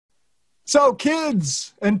So,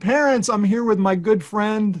 kids and parents, I'm here with my good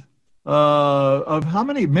friend of how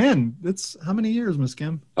many men? It's how many years, Miss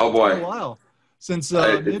Kim? Oh It's been a boy, while since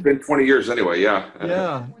it's been 20 years anyway.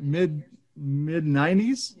 Yeah, mid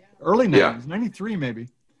 90s, early yeah. 90s, 93 maybe.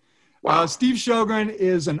 Wow. Steve Sjogren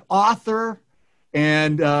is an author,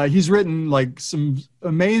 and he's written like some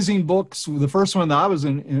amazing books. The first one that I was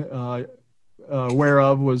aware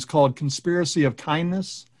of was called Conspiracy of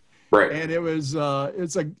Kindness, Right. and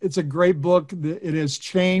it's a great book. It has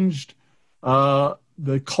changed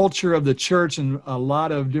the culture of the church in a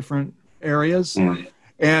lot of different areas. Mm.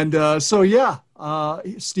 And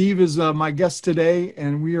Steve is my guest today,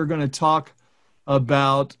 and we are going to talk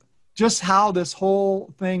about just how this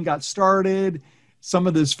whole thing got started, some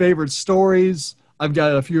of his favorite stories. I've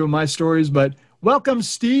got a few of my stories, but welcome,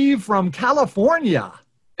 Steve, from California.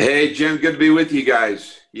 Hey Jim, good to be with you guys.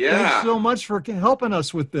 Thanks Yeah. so much for helping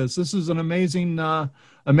us with this. This is an amazing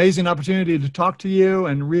opportunity to talk to you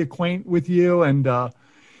and reacquaint with you, and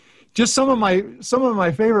just some of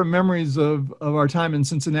my favorite memories of our time in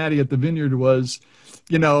Cincinnati at the Vineyard was,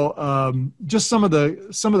 just some of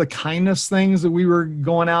the kindness things that we were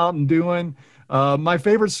going out and doing. My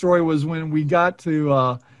favorite story was when we got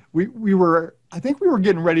to we were I think we were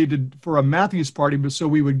getting ready for a Matthews party, but so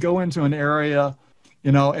we would go into an area,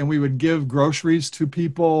 and we would give groceries to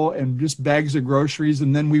people and just bags of groceries,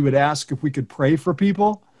 and then we would ask if we could pray for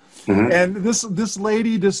people. Hmm. And this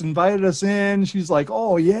lady just invited us in. She's like,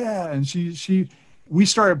 "Oh yeah," and we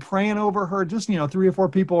started praying over her. Just three or four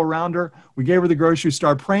people around her. We gave her the groceries,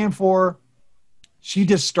 started praying for her. She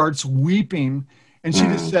just starts weeping, and she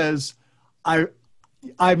just Mm. says, "I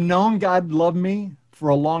I've known God loved me for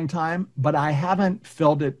a long time, but I haven't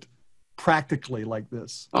felt it practically like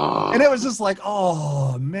this." And it Uh, was just like,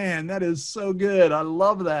 "Oh man, that is so good. I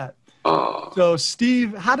love that." uh. So,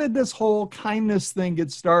 Steve, how did this whole kindness thing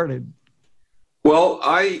get started? Well,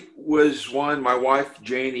 my wife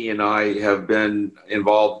Janie and I have been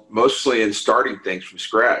involved mostly in starting things from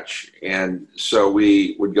scratch. And so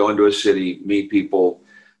we would go into a city, meet people,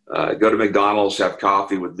 go to McDonald's, have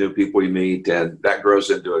coffee with new people we meet, and that grows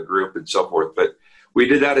into a group and so forth. But we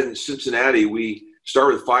did that in Cincinnati. We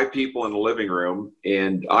started with five people in the living room,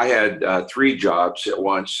 and I had three jobs at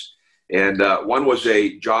once. And one was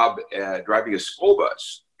a job driving a school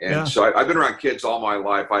bus. And Yeah. so I've been around kids all my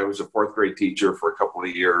life. I was a fourth grade teacher for a couple of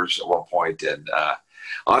years at one point, and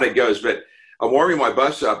on it goes. But I'm warming my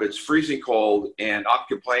bus up. It's freezing cold, and I'm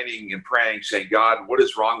complaining and praying, saying, God, what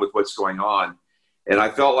is wrong with what's going on? And I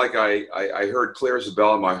felt like I heard clear as a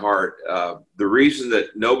bell in my heart, the reason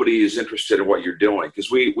that nobody is interested in what you're doing, because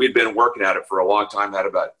we'd been working at it for a long time, had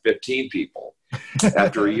about 15 people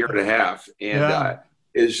after a year and a half, and Yeah.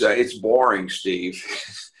 it's boring, Steve.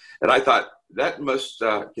 And I thought, that must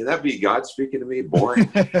can that be God speaking to me?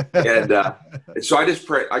 Boring. And, and so I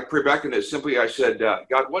prayed back in it simply. I said,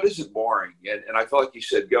 God, what isn't boring? And I felt like He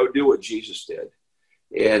said, go do what Jesus did,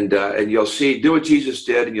 and you'll see, do what Jesus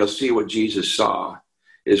did, and you'll see what Jesus saw.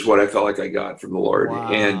 Is what I felt like I got from the Lord.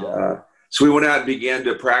 And Wow. so we went out and began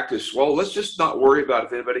to practice. Well, let's just not worry about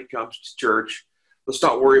if anybody comes to church. Let's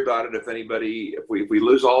not worry about it if we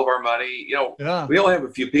lose all of our money. Yeah. We only have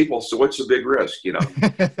a few people, so what's the big risk?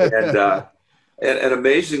 And and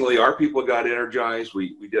amazingly, our people got energized.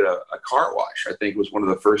 We did a car wash. I think was one of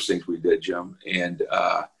the first things we did, Jim. And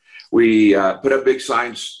we put up big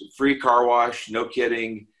signs: free car wash, no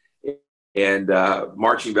kidding. And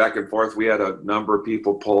marching back and forth, we had a number of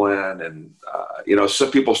people pull in, and some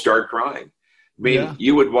people started crying. I mean, Yeah.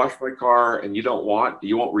 you would wash my car, and you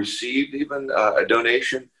won't receive even a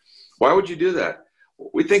donation. Why would you do that?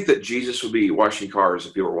 We think that Jesus would be washing cars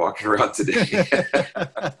if he were walking around today.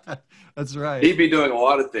 That's right. He'd be doing a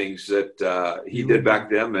lot of things that he You did would be. back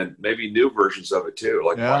then, and maybe new versions of it too,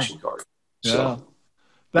 like Yeah. washing cars. Yeah. So,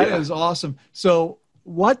 That yeah. is awesome. So,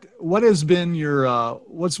 what has been your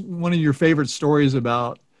what's one of your favorite stories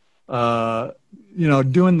about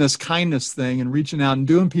doing this kindness thing and reaching out and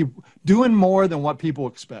doing more than what people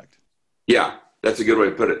expect? Yeah, that's a good way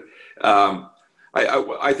to put it.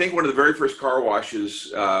 I think one of the very first car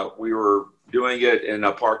washes, we were doing it in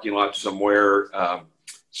a parking lot somewhere,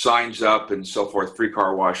 signs up and so forth, free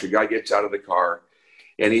car wash. A guy gets out of the car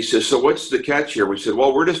and he says, so what's the catch here? We said,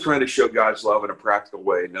 well, we're just trying to show God's love in a practical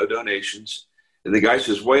way, no donations. And the guy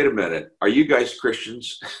says, wait a minute, are you guys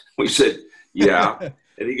Christians? We said, yeah.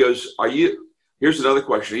 And he goes, here's another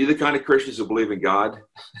question. Are you the kind of Christians who believe in God?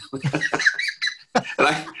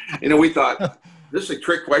 And we thought, this is a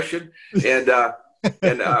trick question. And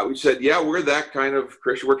we said, yeah, we're that kind of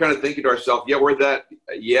Christian. We're kind of thinking to ourselves, we're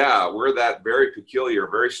that very peculiar,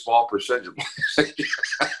 very small percentage.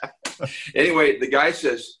 Anyway, the guy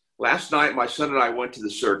says, last night my son and I went to the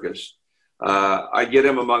circus. I get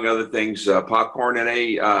him, among other things, popcorn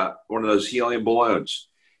and one of those helium balloons.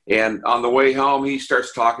 And on the way home, he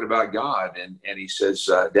starts talking about God, and he says,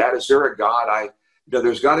 "Dad, is there a God?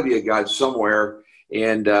 There's got to be a God somewhere."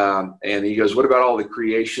 And he goes, "What about all the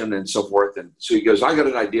creation and so forth?" And so he goes, "I got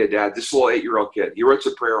an idea, Dad." This little 8-year-old kid, he writes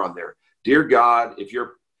a prayer on there: "Dear God, if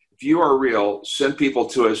you are real, send people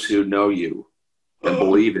to us who know you and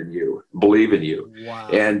believe in you." Wow.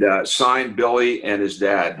 And signed Billy and his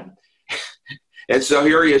dad. And so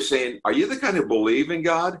here he is saying, "Are you the kind who believe in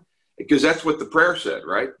God?" Because that's what the prayer said,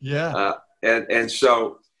 right? Yeah. And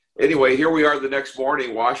so anyway, here we are the next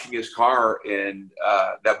morning washing his car, and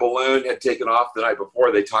that balloon had taken off the night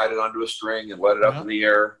before. They tied it onto a string and let it up in the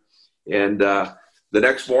air. And the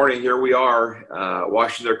next morning, here we are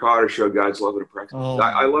washing their car to show God's love and practice.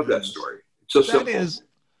 I love that story. It's so simple.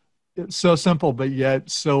 It's so simple, but yet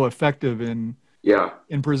so effective in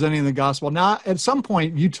presenting the gospel. Now, at some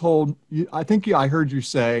point, I heard you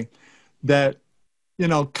say that,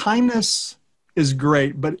 kindness is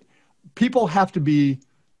great, but people have to be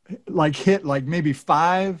hit maybe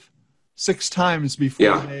 5-6 times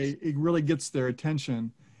before it really gets their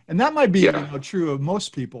attention. And that might be true of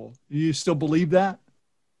most people. Do you still believe that?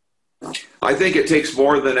 I think it takes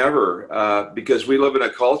more than ever because we live in a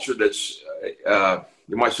culture that's,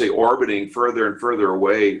 you might say, orbiting further and further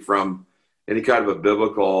away from any kind of a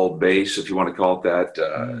biblical base, if you want to call it that,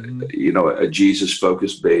 a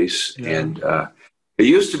Jesus-focused base. Yeah. And it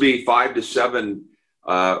used to be 5 to 7,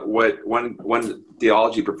 what one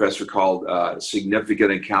theology professor called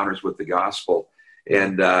significant encounters with the gospel.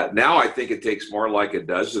 And now I think it takes more like a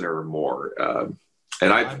dozen or more.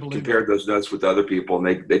 And I've compared those notes with other people, and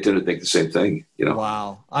they tend to think the same thing.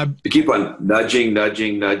 Wow. You keep on nudging.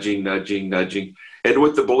 And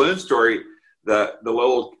with the balloon story, the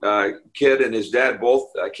little kid and his dad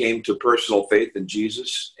both came to personal faith in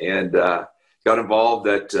Jesus and got involved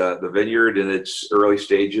at the vineyard in its early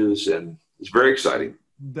stages, and it's very exciting.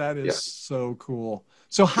 That is so cool.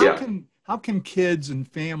 So how can kids and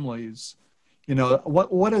families,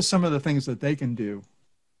 what are some of the things that they can do?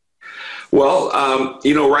 Well,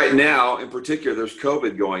 right now in particular, there's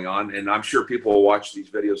COVID going on, and I'm sure people will watch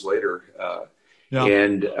these videos later.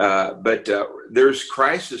 But there's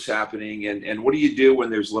crisis happening, and what do you do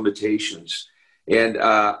when there's limitations? And,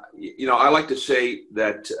 I like to say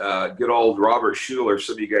that good old Robert Schuller,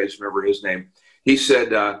 some of you guys remember his name, he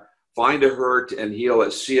said, find a hurt and heal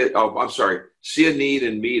it. See a need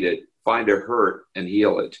and meet it. Find a hurt and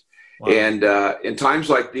heal it. Wow. And in times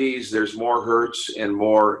like these, there's more hurts and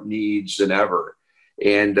more needs than ever.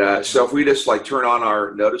 And so if we just turn on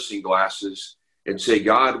our noticing glasses and say,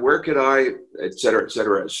 God, where could I, et cetera, et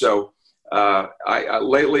cetera. So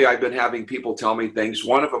lately I've been having people tell me things.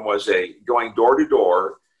 One of them was going door to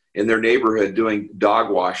door in their neighborhood doing dog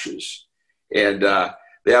washes. And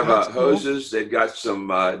they have hoses. Cool. They've got some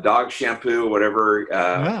dog shampoo,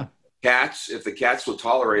 whatever. Cats, if the cats will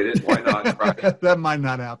tolerate it, why not? That might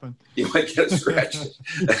not happen. You might get a scratch.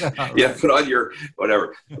 Put on your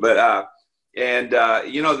whatever. But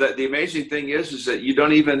the amazing thing is that you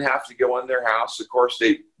don't even have to go in their house. Of course,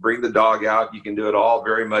 they bring the dog out. You can do it all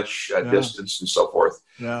very much distance and so forth.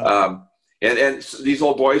 Yeah. And these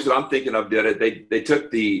old boys that I'm thinking of did it. They took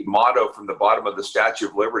the motto from the bottom of the Statue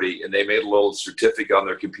of Liberty and they made a little certificate on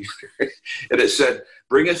their computer, and it said,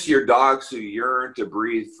 "Bring us your dogs who yearn to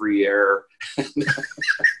breathe free air,"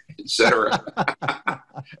 etc.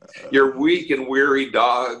 Your weak and weary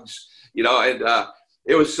dogs, and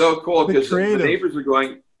it was so cool because the neighbors were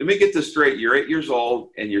going, "Let me get this straight. You're 8 years old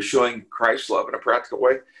and you're showing Christ's love in a practical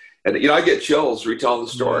way." And I get chills retelling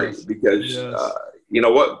the story because.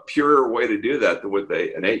 What purer way to do that than with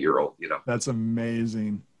an 8-year-old, That's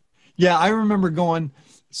amazing. Yeah, I remember going,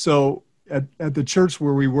 so at the church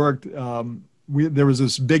where we worked, there was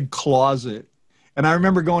this big closet. And I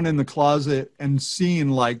remember going in the closet and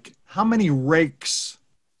seeing how many rakes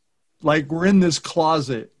were in this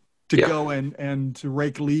closet to go and to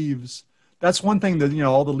rake leaves. That's one thing that,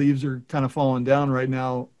 all the leaves are kind of falling down right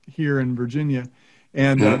now here in Virginia.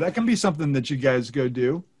 And that can be something that you guys go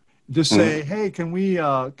do. Just say, hey, can we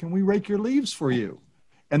rake your leaves for you?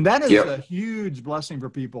 And that is a huge blessing for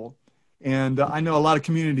people. And I know a lot of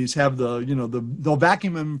communities have they'll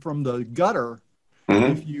vacuum them from the gutter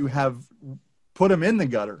if you have put them in the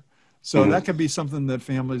gutter. So that could be something that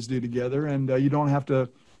families do together, and you don't have to,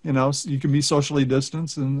 you can be socially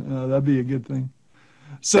distanced, and that'd be a good thing.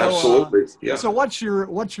 So, absolutely. So what's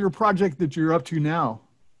your project that you're up to now?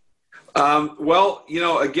 Well,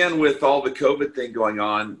 again, with all the COVID thing going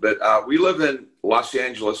on, but we live Los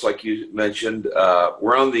Angeles, like you mentioned.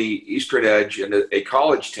 We're on the eastern edge in a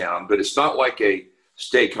college town, but it's not like a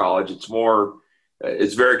state college. It's more,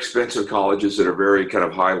 it's very expensive colleges that are very kind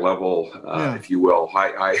of high level, if you will,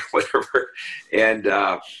 high whatever. And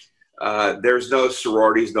there's no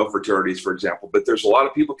sororities, no fraternities, for example, but there's a lot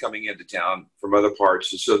of people coming into town from other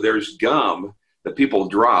parts. So there's gum that people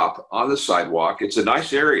drop on the sidewalk. It's a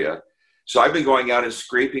nice area. So I've been going out and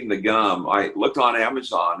scraping the gum. I looked on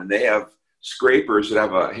Amazon, and they have scrapers that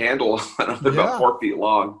have a handle on them about 4 feet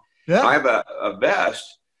long. Yeah. I have a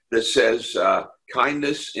vest that says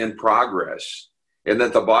kindness in progress. And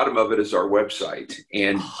at the bottom of it is our website.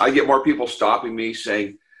 And I get more people stopping me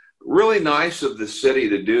saying, really nice of the city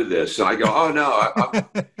to do this. And I go, oh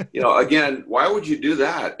no, again, why would you do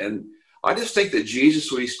that? And I just think that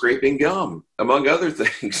Jesus would be scraping gum, among other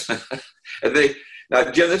things. And now,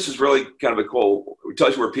 Jim, this is really kind of a cool, it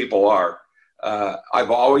tells you where people are.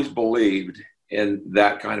 I've always believed in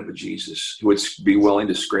that kind of a Jesus who would be willing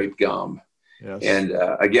to scrape gum. Yes. And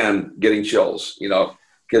again, getting chills,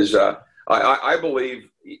 because I believe,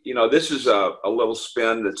 this is a little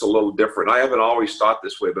spin that's a little different. I haven't always thought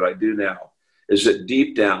this way, but I do now, is that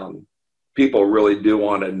deep down, people really do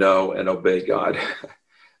want to know and obey God.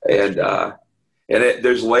 And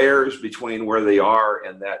there's layers between where they are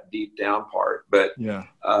and that deep down part. But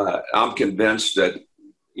I'm convinced that,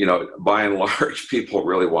 by and large, people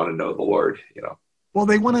really want to know the Lord, Well,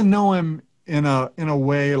 they want to know him in a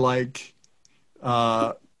way like,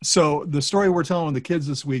 so the story we're telling the kids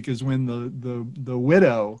this week is when the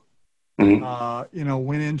widow,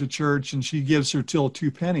 went into church and she gives her till 2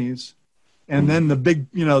 pennies. And then the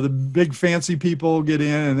big fancy people get in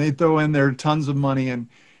and they throw in their tons of money.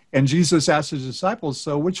 And Jesus asked his disciples,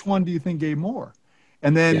 so which one do you think gave more?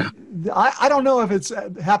 And then I don't know if it's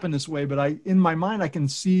happened this way, but in my mind, I can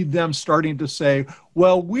see them starting to say,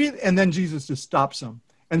 well, and then Jesus just stops them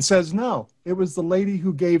and says, no, it was the lady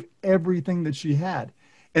who gave everything that she had.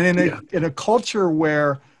 And in a culture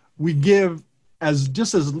where we give as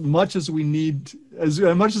much as we need to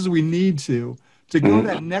go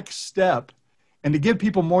that next step and to give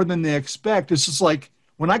people more than they expect, it's just like,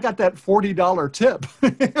 when I got that $40 tip,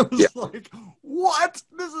 it was like, what?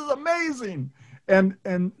 This is amazing.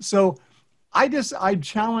 And so I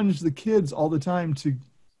challenge the kids all the time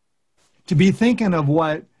to be thinking of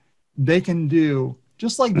what they can do,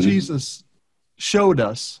 just like Jesus showed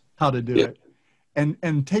us how to do it,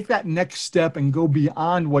 and take that next step and go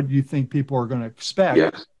beyond what you think people are going to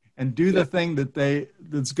expect, and do the thing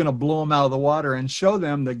that's going to blow them out of the water and show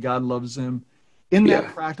them that God loves them in that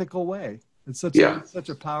practical way. It's such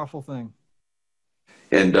a powerful thing.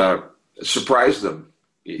 And surprise them.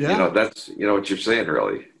 That's what you're saying,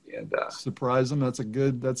 really. And surprise them. That's a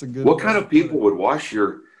good. What kind of people would wash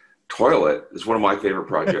your toilet? Is one of my favorite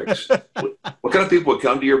projects. What kind of people would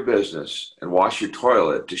come to your business and wash your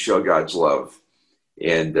toilet to show God's love?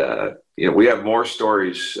 And we have more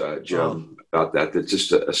stories, Jim, about that. That's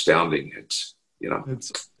just astounding. It's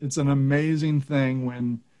an amazing thing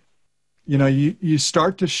when. You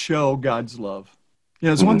start to show God's love.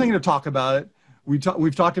 It's one thing to talk about it.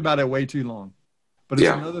 We've talked about it way too long, but it's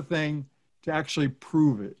another thing to actually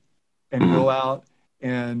prove it and go out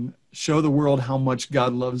and show the world how much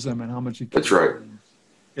God loves them and how much He cares. That's right.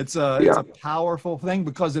 It's a powerful thing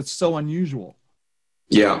because it's so unusual.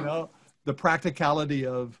 Yeah. The practicality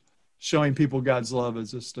of showing people God's love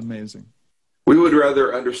is just amazing. We would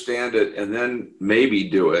rather understand it and then maybe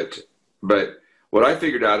do it, but what I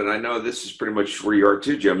figured out, and I know this is pretty much where you are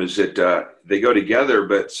too, Jim, is that they go together,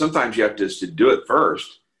 but sometimes you have to do it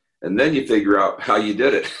first, and then you figure out how you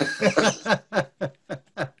did it. Does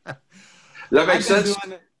that make sense?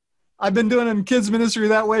 I've been doing it in kids ministry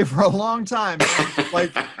that way for a long time.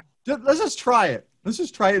 Like, let's just try it. Let's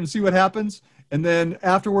just try it and see what happens. And then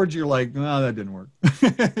afterwards, you're like, no, that didn't work.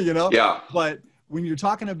 Yeah. But when you're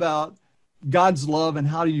talking about God's love and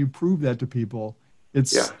how do you prove that to people,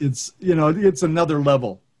 it's another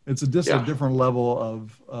level. It's a different level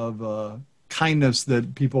of kindness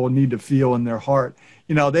that people need to feel in their heart.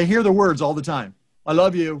 They hear the words all the time. I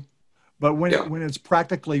love you. But when it's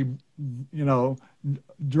practically,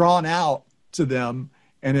 drawn out to them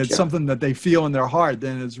and it's something that they feel in their heart,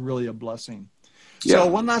 then it's really a blessing. So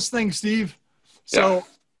one last thing, Steve. So,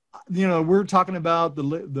 we're talking about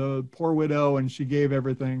the poor widow and she gave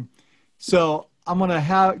everything. So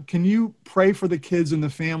can you pray for the kids and the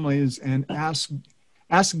families and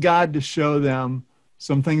ask God to show them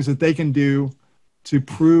some things that they can do to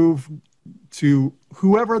prove to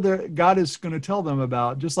whoever God is going to tell them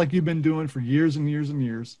about, just like you've been doing for years and years and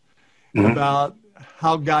years, about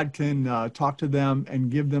how God can talk to them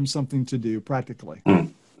and give them something to do practically.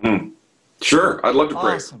 Sure. I'd love to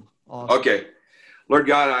pray. Awesome. Awesome. Okay. Lord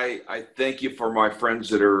God, I thank you for my friends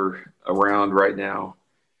that are around right now.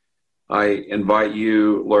 I invite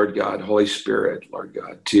you, Lord God, Holy Spirit, Lord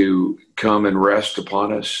God, to come and rest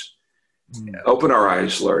upon us. Open our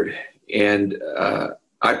eyes, Lord. And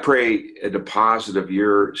I pray a deposit of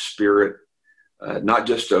your spirit, not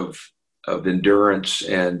just of endurance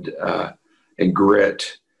and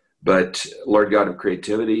grit, but Lord God, of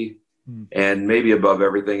creativity, and maybe above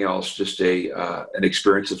everything else, just an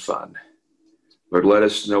experience of fun. Lord, let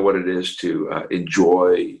us know what it is to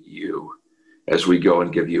enjoy you as we go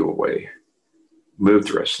and give you away. Move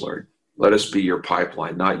through us, Lord. Let us be your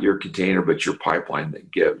pipeline, not your container, but your pipeline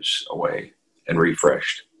that gives away and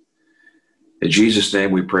refreshed. In Jesus'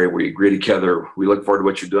 name we pray, we agree together. We look forward to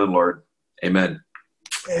what you're doing, Lord. Amen.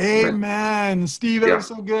 Amen. Steve, that Yeah. was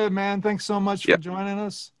so good, man. Thanks so much Yeah. for joining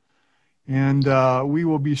us. And we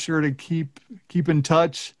will be sure to keep in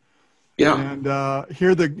touch. Yeah. And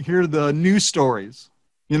hear the news stories.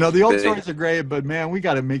 You know, the old stories are great, but man, we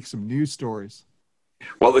got to make some news stories.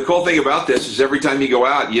 Well, the cool thing about this is every time you go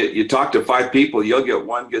out, you talk to 5 people, you'll get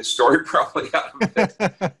one good story probably out of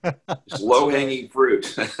it. It's low-hanging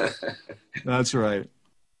fruit. That's right.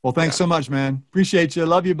 Well, thanks so much, man. Appreciate you.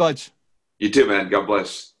 Love you, Butch. You too, man. God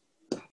bless.